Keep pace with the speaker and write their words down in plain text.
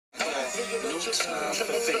No time for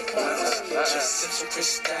fake ones. Just simple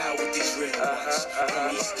crystal with these real ones.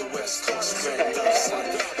 From east to west coast, spread love,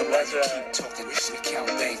 son. And while you keep talking, we should count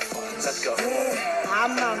bank funds. Let's go.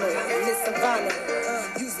 I'm Mama, Miss Savannah.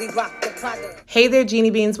 Usually rock the product. Hey there,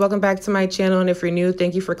 Geanie Beans. Welcome back to my channel. And if you're new,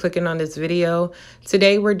 thank you for clicking on this video.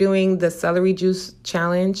 Today, we're doing the celery juice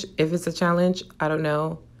challenge. If it's a challenge, I don't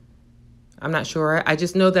know. I'm not sure. I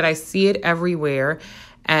just know that I see it everywhere.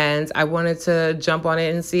 And I wanted to jump on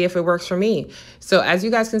it and see if it works for me. So as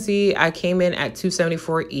you guys can see, I came in at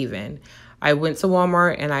 $2.74 even. I went to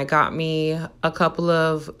Walmart and I got me a couple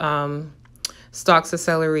of stalks of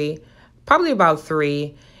celery, probably about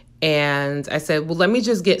 3. And I said, well, let me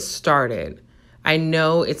just get started. I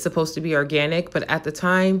know it's supposed to be organic, but at the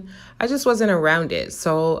time, I just wasn't around it.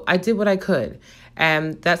 So I did what I could.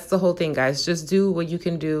 And that's the whole thing, guys. Just do what you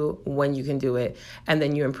can do when you can do it, and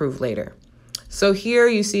then you improve later. So here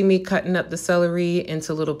you see me cutting up the celery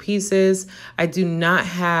into little pieces. I do not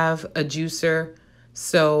have a juicer,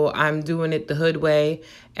 so I'm doing it the hood way,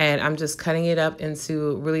 and I'm just cutting it up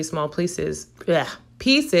into really small pieces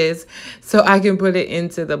so I can put it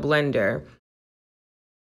into the blender.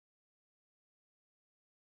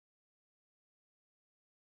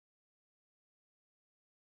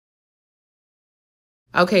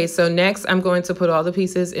 Okay, so next I'm going to put all the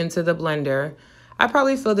pieces into the blender. I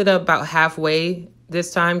probably filled it up about halfway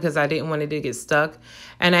this time because I didn't want it to get stuck.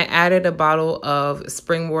 And I added a bottle of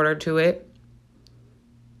spring water to it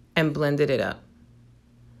and blended it up.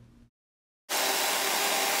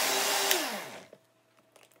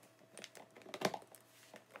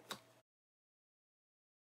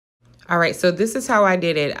 All right, so this is how I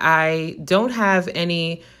did it. I don't have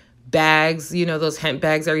any bags, you know, those hemp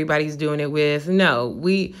bags everybody's doing it with. No,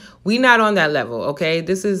 we not on that level, okay?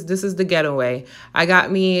 This is the getaway. I got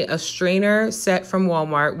me a strainer set from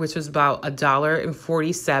Walmart, which was about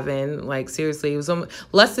 $1.47. Like, seriously, it was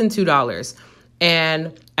less than $2.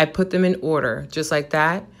 And I put them in order, just like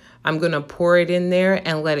that. I'm gonna pour it in there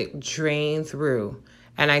and let it drain through.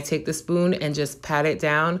 And I take the spoon and just pat it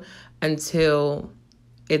down until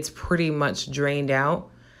it's pretty much drained out.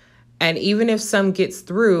 And even if some gets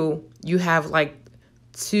through, you have like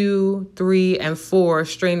 2, 3, and 4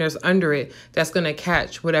 strainers under it that's going to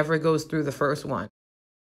catch whatever goes through the first one.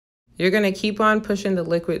 You're going to keep on pushing the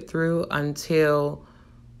liquid through until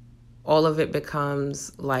all of it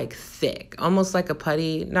becomes like thick, almost like a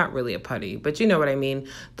putty. Not really a putty, but you know what I mean.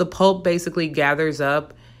 The pulp basically gathers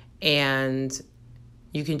up and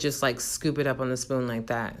you can just like scoop it up on the spoon like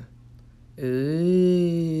that.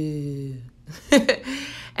 Ooh.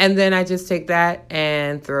 And then I just take that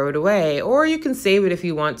and throw it away. Or you can save it if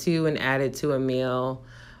you want to and add it to a meal.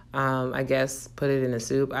 I guess put it in a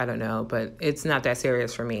soup. I don't know, but it's not that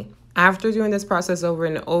serious for me. After doing this process over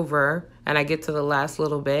and over, and I get to the last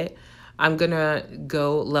little bit, I'm gonna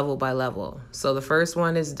go level by level. So the first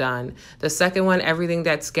one is done. The second one, everything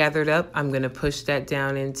that's gathered up, I'm gonna push that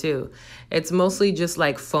down into. It's mostly just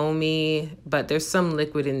like foamy, but there's some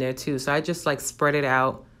liquid in there too. So I just like spread it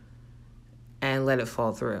out and let it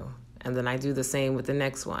fall through. And then I do the same with the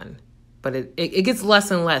next one. But it gets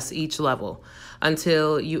less and less each level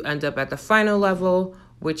until you end up at the final level,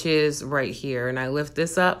 which is right here. And I lift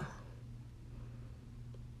this up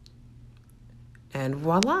and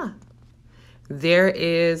voila. There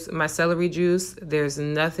is my celery juice. There's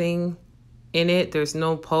nothing in it. There's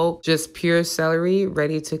no pulp, just pure celery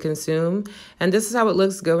ready to consume. And this is how it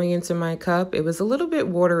looks going into my cup. It was a little bit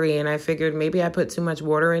watery and I figured maybe I put too much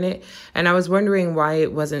water in it. And I was wondering why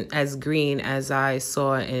it wasn't as green as I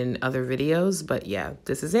saw in other videos. But yeah,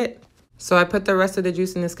 this is it. So I put the rest of the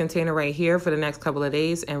juice in this container right here for the next couple of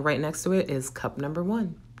days. And right next to it is cup number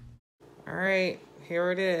 1. All right,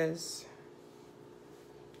 here it is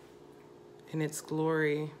in its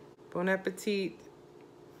glory. Bon appetit.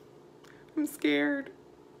 I'm scared.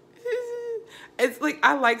 It's like,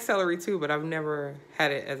 I like celery too, but I've never had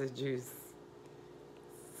it as a juice.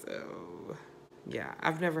 So, yeah,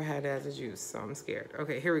 I've never had it as a juice, so I'm scared.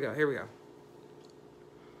 Okay, here we go, here we go.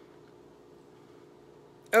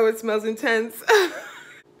 Oh, it smells intense.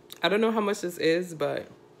 I don't know how much this is, but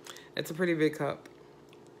it's a pretty big cup.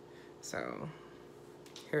 So,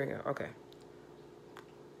 here we go, okay.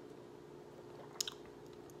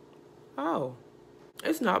 Oh,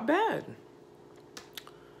 it's not bad.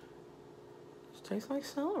 It tastes like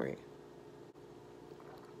celery.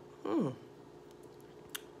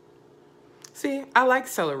 See, I like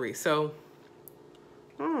celery, so.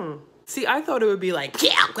 See, I thought it would be like,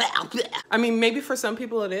 I mean, maybe for some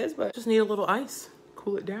people it is, but just need a little ice.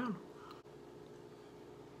 Cool it down.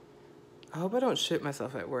 I hope I don't shit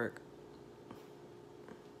myself at work.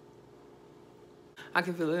 I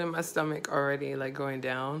can feel it in my stomach already, like going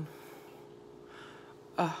down.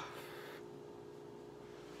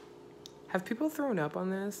 Have people thrown up on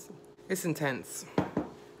this? It's intense.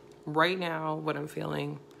 Right now, what I'm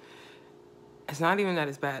feeling, it's not even that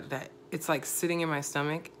it's bad, that it's like sitting in my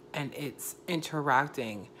stomach and it's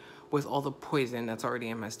interacting with all the poison that's already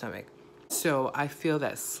in my stomach. So I feel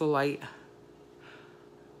that slight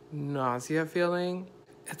nausea feeling.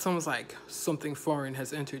 It's almost like something foreign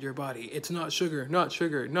has entered your body. It's not sugar, not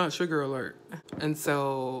sugar, not sugar alert. And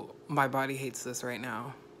so my body hates this right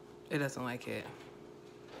now. It doesn't like it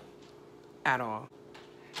at all.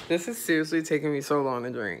 This is seriously taking me so long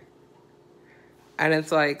to drink. And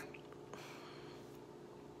it's like,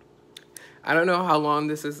 I don't know how long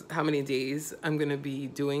this is, how many days I'm gonna be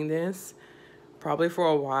doing this. Probably for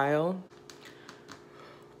a while.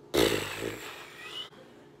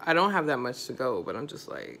 I don't have that much to go, but I'm just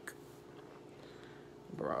like,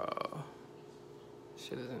 bro,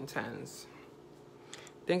 shit is intense.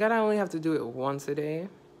 Thank God I only have to do it once a day.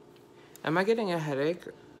 Am I getting a headache?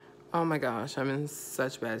 Oh my gosh, I'm in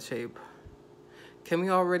such bad shape. Can we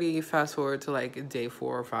already fast forward to like day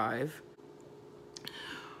 4 or 5?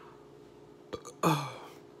 Oh.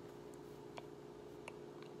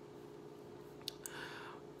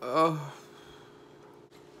 Oh.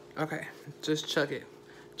 Okay, just chug it.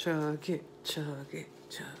 Chug it, chug it,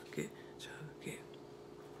 chug it, chug it.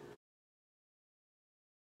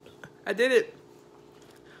 I did it.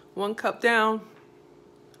 1 cup down.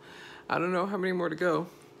 I don't know how many more to go.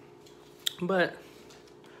 But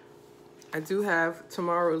I do have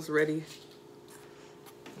tomorrow's ready.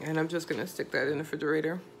 And I'm just gonna stick that in the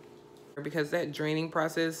refrigerator. Because that draining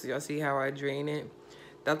process, y'all see how I drain it?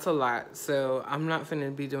 That's a lot. So I'm not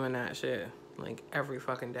finna be doing that shit like every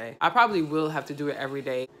fucking day. I probably will have to do it every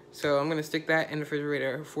day. So I'm gonna stick that in the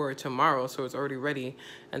refrigerator for tomorrow so it's already ready.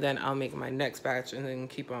 And then I'll make my next batch and then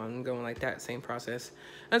keep on going like that, same process.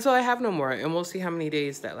 Until I have no more, and we'll see how many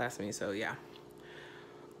days that lasts me, so yeah.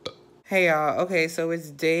 Hey y'all, okay, so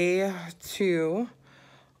it's day 2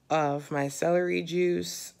 of my celery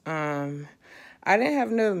juice. I didn't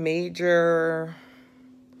have no major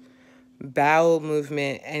bowel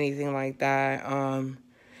movement, anything like that.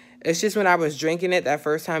 It's just when I was drinking it that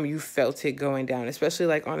first time, you felt it going down, especially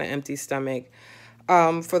like on an empty stomach.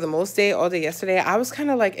 For the most day, all day yesterday, I was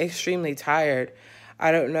kind of like extremely tired.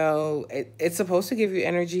 I don't know. It's supposed to give you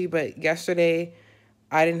energy, but yesterday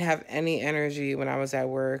I didn't have any energy when I was at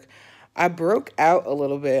work. I broke out a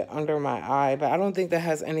little bit under my eye, but I don't think that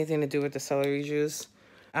has anything to do with the celery juice.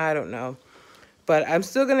 I don't know. But I'm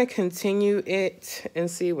still going to continue it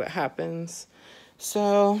and see what happens.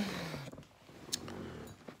 So,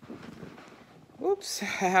 oops,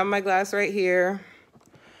 I have my glass right here.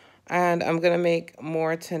 And I'm going to make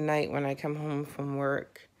more tonight when I come home from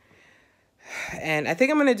work. And I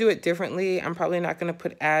think I'm going to do it differently. I'm probably not going to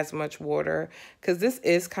put as much water because this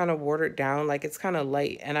is kind of watered down. Like, it's kind of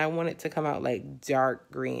light. And I want it to come out like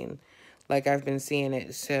dark green like I've been seeing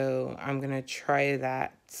it. So I'm going to try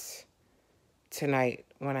that tonight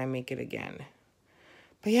when I make it again.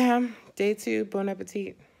 But yeah, day 2, bon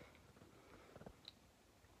appetit.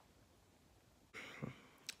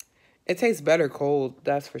 It tastes better cold,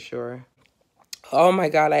 that's for sure. Oh my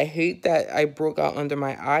God, I hate that I broke out under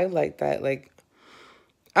my eye like that. Like,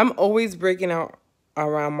 I'm always breaking out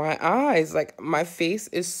around my eyes. Like, my face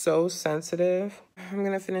is so sensitive. I'm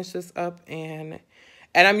gonna finish this up and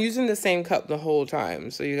I'm using the same cup the whole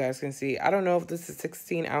time so you guys can see. I don't know if this is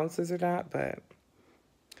 16 ounces or not, but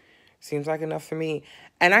seems like enough for me.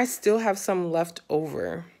 And I still have some left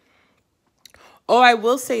over. Oh, I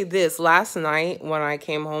will say this. Last night when I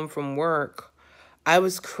came home from work, I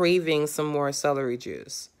was craving some more celery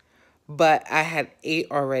juice. But I had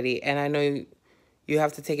ate already, and I know you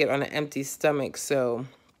have to take it on an empty stomach, so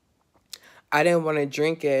I didn't want to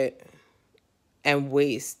drink it and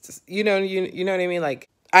waste. You know what I mean? Like,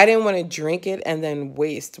 I didn't want to drink it and then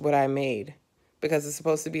waste what I made because it's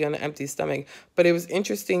supposed to be on an empty stomach. But it was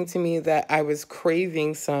interesting to me that I was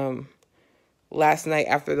craving some last night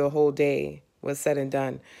after the whole day was said and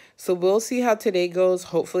done. So we'll see how today goes.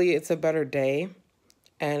 Hopefully it's a better day.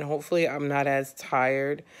 And hopefully I'm not as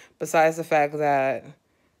tired. Besides the fact that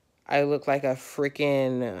I look like a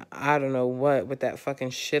freaking, I don't know what, with that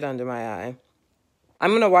fucking shit under my eye.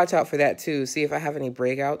 I'm going to watch out for that too. See if I have any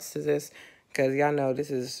breakouts to this. Because y'all know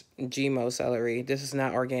this is GMO celery. This is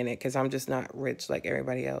not organic because I'm just not rich like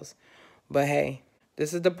everybody else. But hey,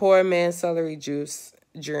 this is the poor man celery juice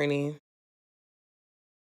journey.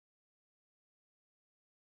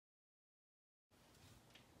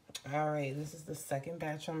 All right, this is the second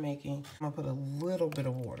batch I'm making. I'm gonna put a little bit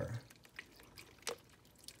of water.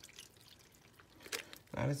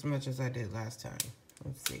 Not as much as I did last time.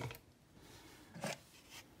 Let's see.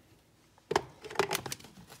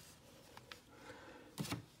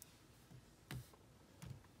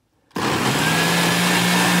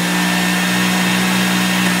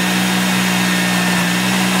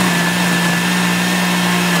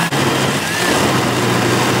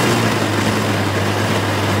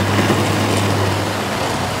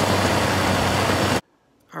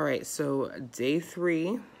 All right, so day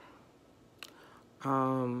 3.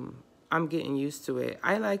 I'm getting used to it.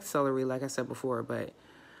 I like celery, like I said before, but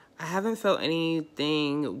I haven't felt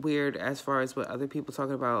anything weird as far as what other people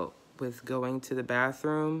talking about with going to the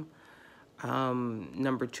bathroom.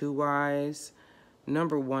 Number 2 wise,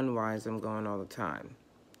 number 1 wise, I'm going all the time.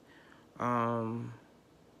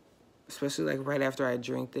 Especially like right after I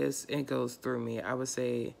drink this, it goes through me. I would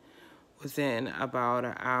say within about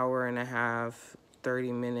an hour and a half,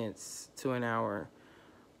 30 minutes to an hour,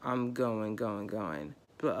 I'm going.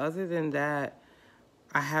 But other than that,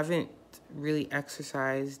 I haven't really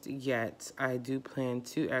exercised yet. I do plan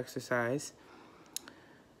to exercise.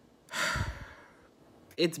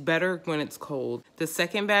 It's better when it's cold. The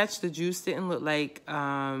second batch, the juice didn't look like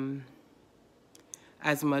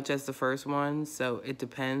as much as the first one, so it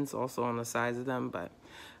depends also on the size of them, but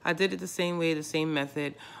I did it the same way, the same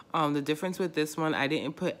method. The difference with this one, I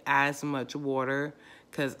didn't put as much water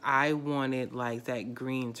because I wanted like that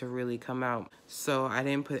green to really come out. So I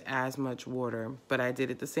didn't put as much water, but I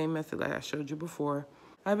did it the same method like I showed you before.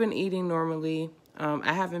 I've been eating normally.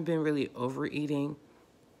 I haven't been really overeating.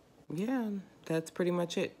 Yeah, that's pretty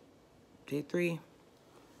much it. Day 3,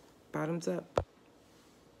 bottoms up.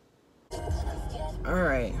 All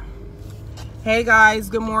right. Hey guys,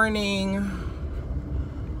 good morning.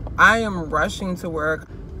 I am rushing to work.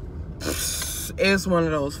 It's one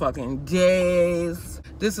of those fucking days.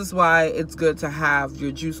 This is why it's good to have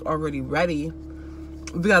your juice already ready,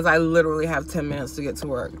 because I literally have 10 minutes to get to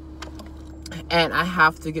work and I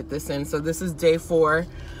have to get this in. So this is day 4.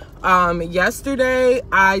 Yesterday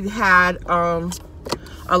I had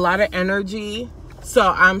a lot of energy,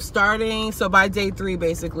 so I'm starting. So by day 3,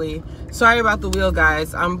 basically, sorry about the wheel,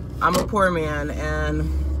 guys. I'm a poor man,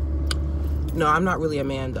 and no, I'm not really a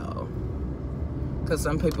man though, because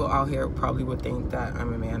some people out here probably would think that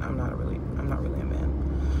I'm a man. I'm not really a man.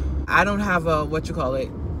 I don't have a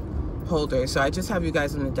holder, so I just have you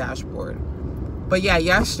guys on the dashboard. But yeah,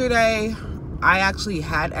 yesterday I actually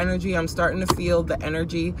had energy. I'm starting to feel the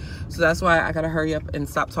energy, so that's why I gotta hurry up and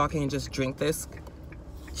stop talking and just drink this,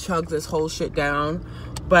 chug this whole shit down.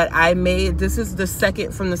 But this is the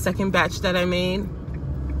second batch that I made.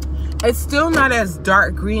 It's still not as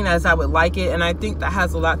dark green as I would like it, and I think that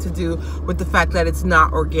has a lot to do with the fact that it's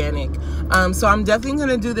not organic. So I'm definitely going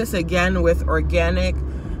to do this again with organic.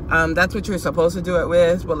 That's what you're supposed to do it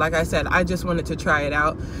with, but like I said, I just wanted to try it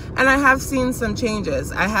out, and I have seen some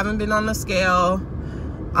changes. I haven't been on the scale.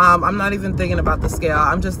 I'm not even thinking about the scale.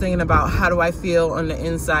 I'm just thinking about how do I feel on the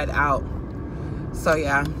inside out. So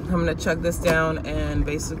yeah, I'm going to chug this down and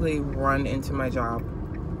basically run into my job.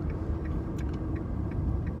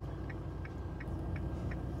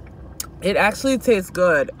 It actually tastes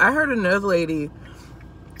good. I heard another lady,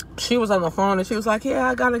 she was on the phone and she was like, yeah,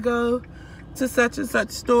 I gotta go to such and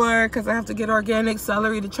such store because I have to get organic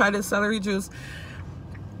celery to try this celery juice.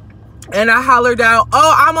 And I hollered out,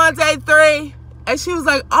 oh, I'm on day 3. And she was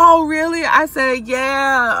like, oh, really? I said,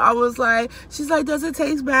 yeah. I was like, she's like, does it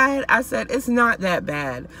taste bad? I said, it's not that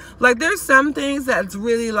bad. Like, there's some things that's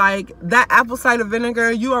really like, that apple cider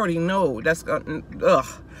vinegar, you already know that's gonna, ugh.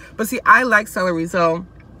 But see, I like celery, so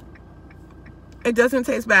it doesn't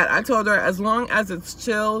taste bad. I told her as long as it's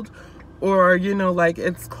chilled or, you know, like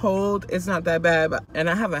it's cold, it's not that bad. And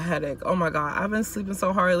I have a headache. Oh my God. I've been sleeping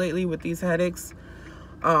so hard lately with these headaches.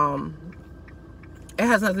 It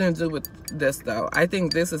has nothing to do with this though. I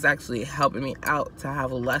think this is actually helping me out to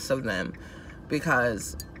have less of them,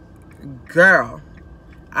 because girl,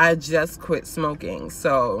 I just quit smoking.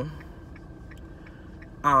 So,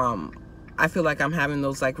 I feel like I'm having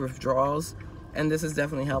those like withdrawals, and this is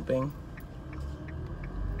definitely helping.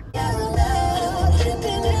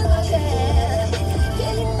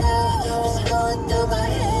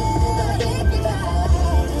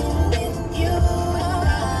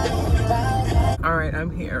 All right, I'm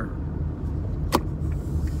here.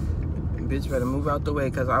 Bitch, better move out the way,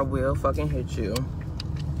 because I will fucking hit you.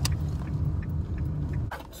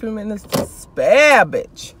 2 minutes to spare,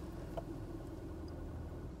 bitch.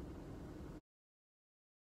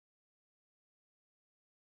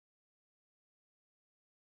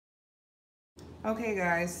 Okay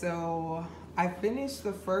guys, so I finished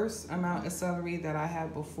the first amount of celery that I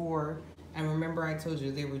had before, And remember I told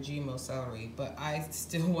you they were GMO celery, but I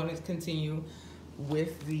still want to continue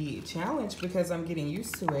with the challenge because I'm getting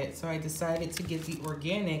used to it. So I decided to get the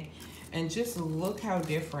organic, and just look how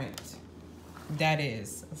different that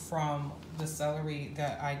is from the celery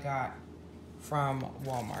that I got from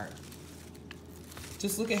Walmart.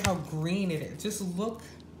 Just look at how green it is. Just look.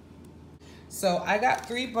 So I got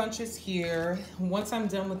 3 bunches here. Once I'm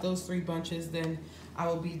done with those 3 bunches, then I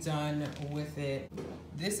will be done with it.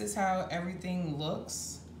 This is how everything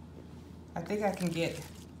looks. I think I can get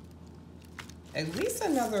at least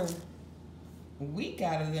another week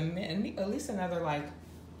out of them, at least another like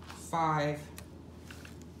 5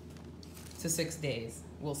 to 6 days.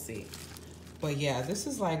 We'll see. But yeah, this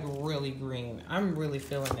is like really green. I'm really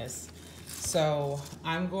feeling this. So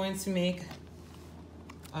I'm going to make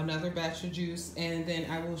another batch of juice, and then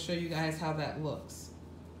I will show you guys how that looks.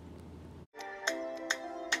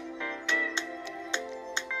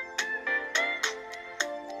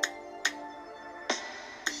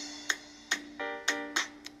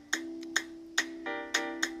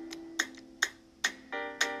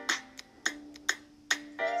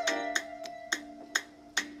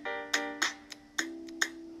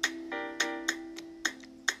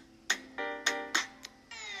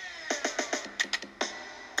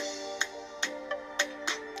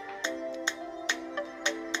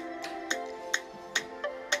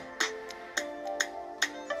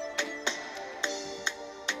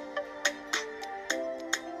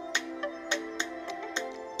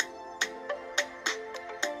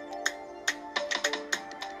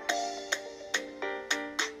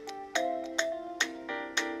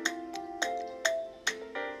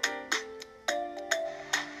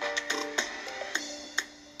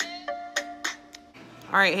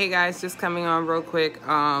 All right, hey guys, just coming on real quick.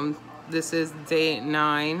 This is day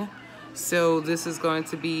 9. So this is going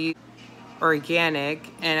to be organic,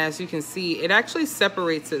 and as you can see, it actually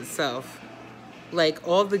separates itself. Like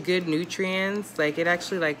all the good nutrients, like it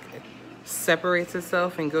actually like separates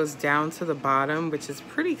itself and goes down to the bottom, which is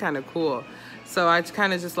pretty kind of cool. So I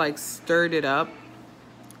kind of just like stirred it up,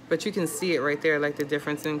 but you can see it right there, like the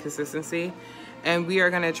difference in consistency. And we are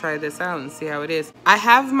gonna try this out and see how it is. I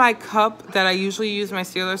have my cup that I usually use, my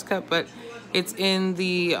Steelers cup, but it's in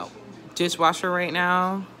the dishwasher right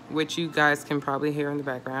now, which you guys can probably hear in the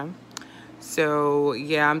background. So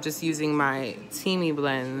yeah, I'm just using my Teamy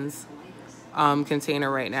Blends container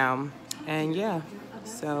right now. And yeah,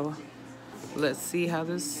 so let's see how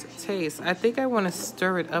this tastes. I think I wanna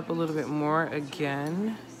stir it up a little bit more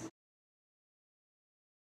again.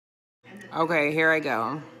 Okay, here I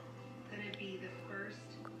go.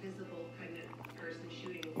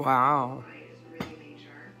 Wow.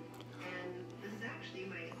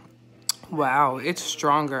 Wow, it's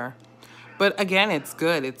stronger. But again, it's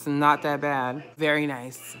good. It's not that bad. Very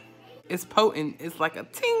nice. It's potent. It's like a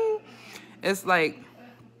ting. It's like,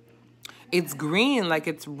 it's green, like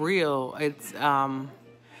it's real. It's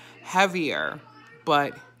heavier.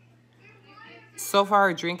 But so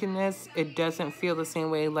far drinking this, it doesn't feel the same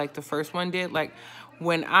way like the first one did. Like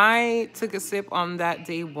when I took a sip on that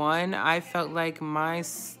day 1, I felt like my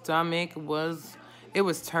stomach was, it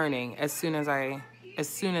was turning as soon as I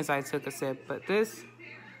took a sip. But this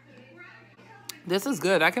is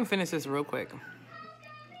good. I can finish this real quick.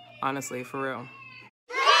 Honestly, for real.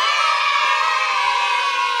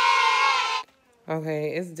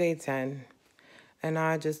 Okay, it's day 10. And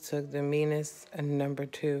I just took the meanest number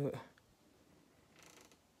 2.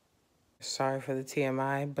 Sorry for the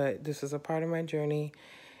TMI, but this is a part of my journey.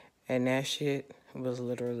 And that shit was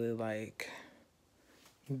literally like,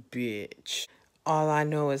 bitch. All I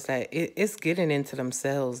know is that it's getting into them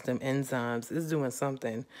cells, them enzymes. It's doing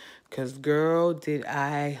something. Because, girl, did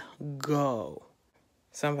I go.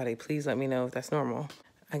 Somebody, please let me know if that's normal.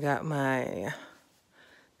 I got my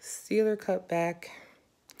Steeler cup back.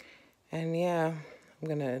 And, yeah, I'm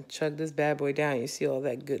going to chug this bad boy down. You see all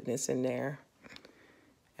that goodness in there.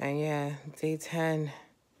 And, yeah, day 10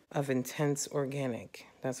 of Intense Organic.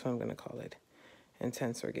 That's what I'm going to call it.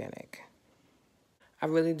 Intense Organic. I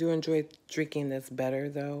really do enjoy drinking this better,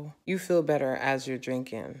 though. You feel better as you're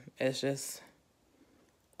drinking. It's just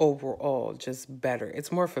overall just better.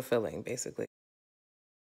 It's more fulfilling, basically.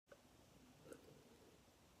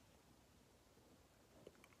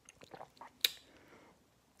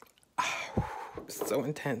 It's so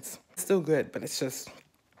intense. It's still good, but it's just,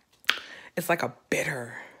 it's like a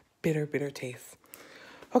bitter taste.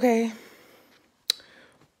 Okay.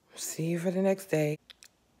 See you for the next day.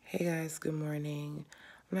 Hey guys, good morning.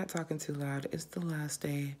 I'm not talking too loud. It's the last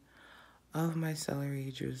day of my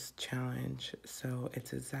celery juice challenge. So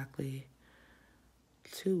it's exactly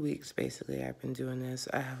 2 weeks basically I've been doing this.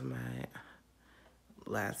 I have my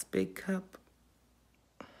last big cup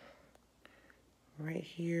right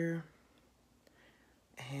here.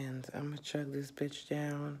 And I'm gonna chug this bitch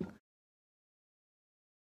down.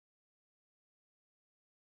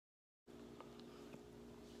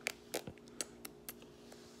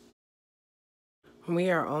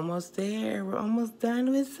 We are almost there. We're almost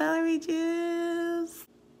done with celery juice.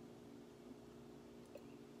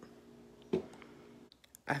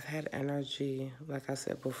 I've had energy, like I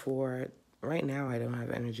said before. Right now I don't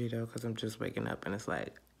have energy though, because I'm just waking up and it's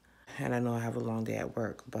like, and I know I have a long day at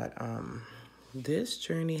work, but this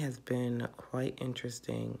journey has been quite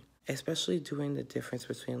interesting, especially doing the difference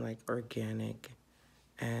between like organic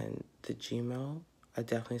and the GMO. I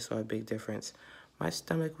definitely saw a big difference. My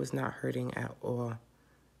stomach was not hurting at all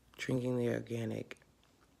drinking the organic,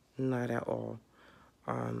 not at all.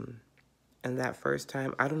 And that first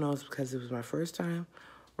time, I don't know if it's because it was my first time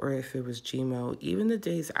or if it was GMO. Even the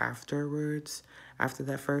days afterwards, after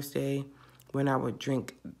that first day, when I would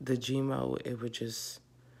drink the GMO, I would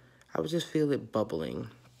just feel it bubbling.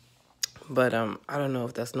 But I don't know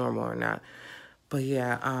if that's normal or not. But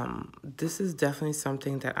yeah, this is definitely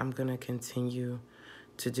something that I'm going to continue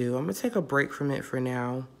to do. I'm going to take a break from it for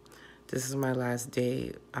now. This is my last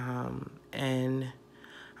day. And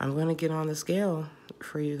I'm going to get on the scale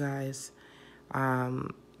for you guys.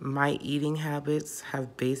 My eating habits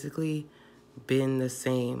have basically been the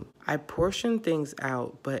same. I portion things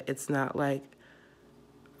out, but it's not like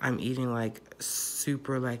I'm eating like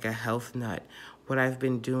super like a health nut. What I've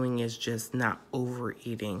been doing is just not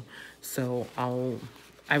overeating. So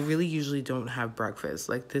I really usually don't have breakfast.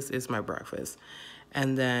 Like this is my breakfast.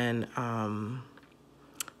 And then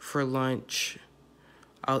for lunch,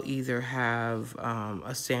 I'll either have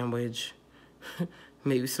a sandwich,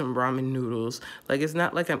 maybe some ramen noodles. Like it's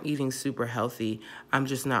not like I'm eating super healthy. I'm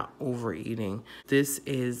just not overeating. This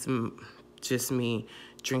is just me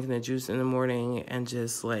drinking the juice in the morning and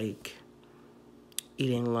just like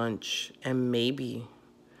eating lunch and maybe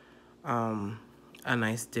a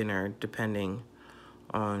nice dinner depending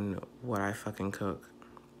on what I fucking cook,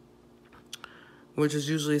 which is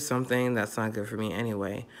usually something that's not good for me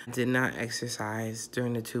anyway. I did not exercise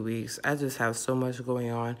during the 2 weeks. I just have so much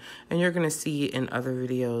going on, and you're gonna see in other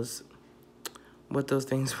videos what those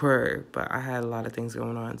things were, but I had a lot of things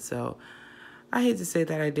going on, so I hate to say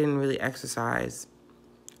that I didn't really exercise.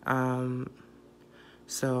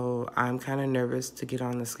 So I'm kind of nervous to get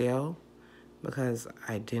on the scale because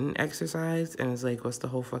I didn't exercise, and it's like, what's the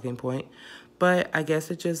whole fucking point? But I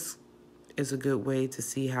guess it just is a good way to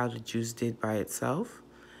see how the juice did by itself.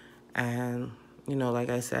 And, you know, like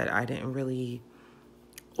I said, I didn't really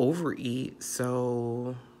overeat,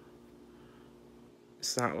 so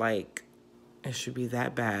it's not like it should be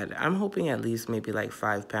that bad. I'm hoping at least maybe like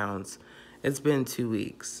 5 pounds. It's been 2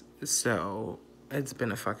 weeks, so it's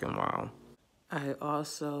been a fucking while. I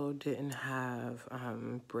also didn't have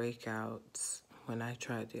breakouts when I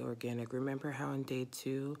tried the organic. Remember how on day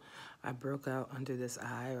 2 I broke out under this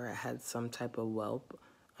eye, or I had some type of whelp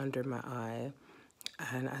under my eye?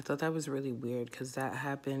 And I thought that was really weird because that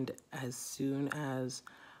happened as soon as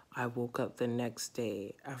I woke up the next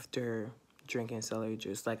day after drinking celery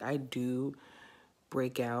juice. Like I do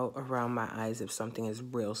break out around my eyes if something is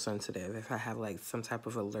real sensitive, if I have like some type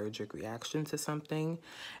of allergic reaction to something.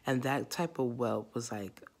 And that type of whelp was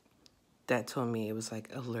like, that told me it was like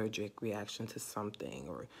allergic reaction to something,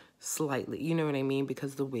 or slightly, you know what I mean?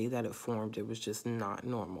 Because the way that it formed, it was just not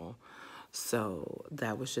normal. So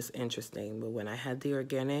that was just interesting. But when I had the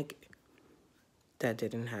organic, that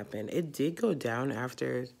didn't happen. It did go down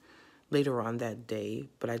after later on that day,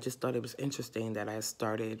 but I just thought it was interesting that I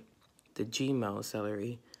started the GMO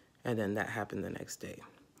celery, and then that happened the next day.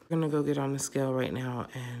 We're gonna go get on the scale right now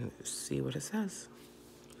and see what it says.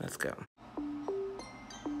 Let's go.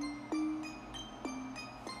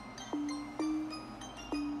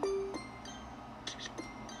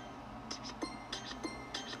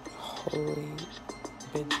 Holy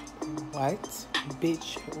bitch, what?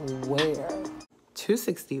 Bitch, where?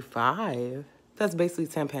 265? That's basically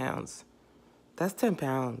 10 pounds. That's 10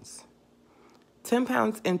 pounds. 10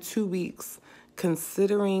 pounds in 2 weeks,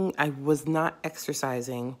 considering I was not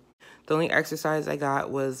exercising. The only exercise I got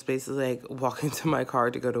was basically like walking to my car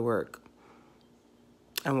to go to work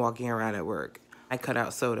and walking around at work. I cut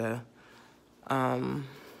out soda. I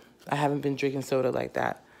haven't been drinking soda like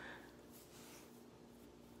that.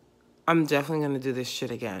 I'm definitely going to do this shit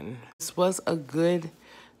again. This was a good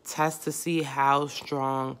test to see how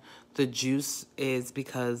strong the juice is,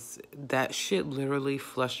 because that shit literally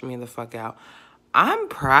flushed me the fuck out. I'm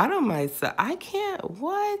proud of myself. I can't,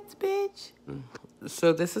 what, bitch?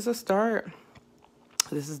 So this is a start.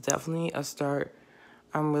 This is definitely a start.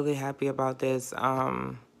 I'm really happy about this.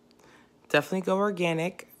 Definitely go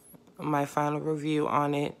organic. My final review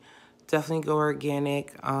on it. Definitely go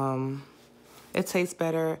organic. It tastes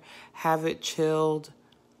better. Have it chilled.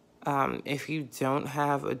 If you don't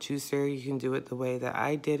have a juicer, you can do it the way that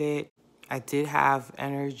I did it. I did have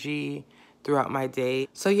energy throughout my day.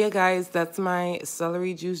 So yeah, guys, that's my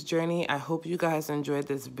celery juice journey. I hope you guys enjoyed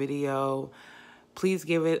this video. Please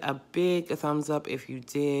give it a big thumbs up if you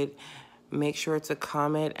did. Make sure to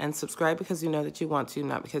comment and subscribe because you know that you want to,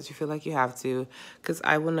 not because you feel like you have to, because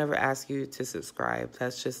I will never ask you to subscribe.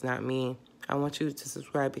 That's just not me. I want you to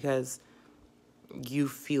subscribe because you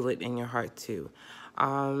feel it in your heart too.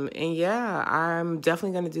 And yeah, I'm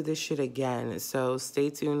definitely going to do this shit again. So stay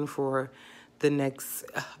tuned for the next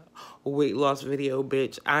weight loss video,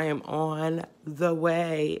 bitch. I am on the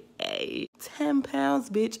way. Hey, 10 pounds,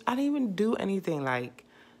 bitch. I didn't even do anything, like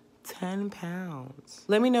 10 pounds.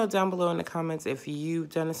 Let me know down below in the comments if you've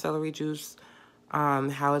done a celery juice,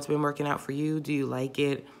 how it's been working out for you. Do you like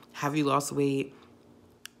it? Have you lost weight?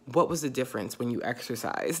 What was the difference when you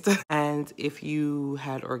exercised? And if you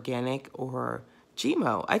had organic or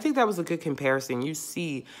GMO, I think that was a good comparison. You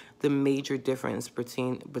see the major difference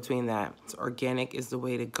between that. Organic is the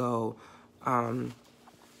way to go.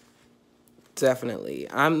 Definitely.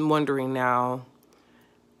 I'm wondering now,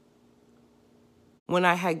 when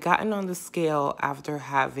I had gotten on the scale after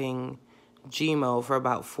having GMO for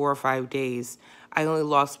about 4 or 5 days, I only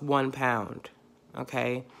lost 1 pound,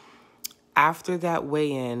 okay? After that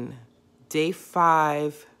weigh-in, day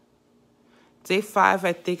five,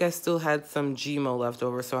 I think I still had some GMO left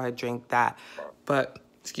over, so I drank that. But,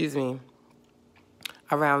 excuse me,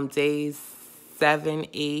 around days 7,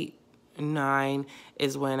 8, 9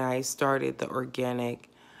 is when I started the organic,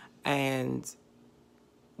 and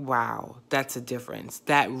wow, that's a difference.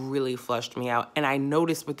 That really flushed me out. And I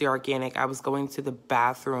noticed with the organic, I was going to the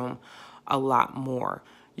bathroom a lot more.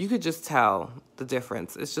 You could just tell the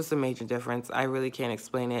difference. It's just a major difference. I really can't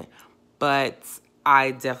explain it, but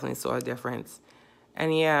I definitely saw a difference.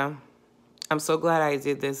 And yeah, I'm so glad I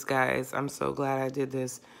did this, guys. I'm so glad I did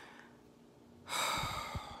this.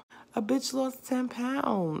 A bitch lost 10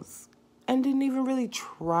 pounds and didn't even really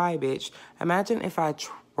try, bitch. Imagine if I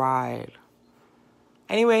tried.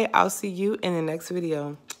 Anyway, I'll see you in the next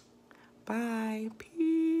video. Bye. Peace.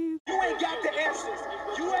 You ain't got the answers.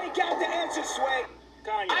 You ain't got the answers, Sway.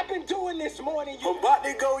 I've been doing this more than you. I'm about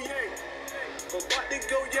to go yay. I'm about to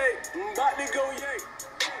go yay. I'm about to go yay.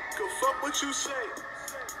 Go fuck what you say.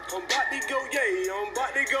 I'm about to go yay. I'm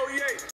about to go yay.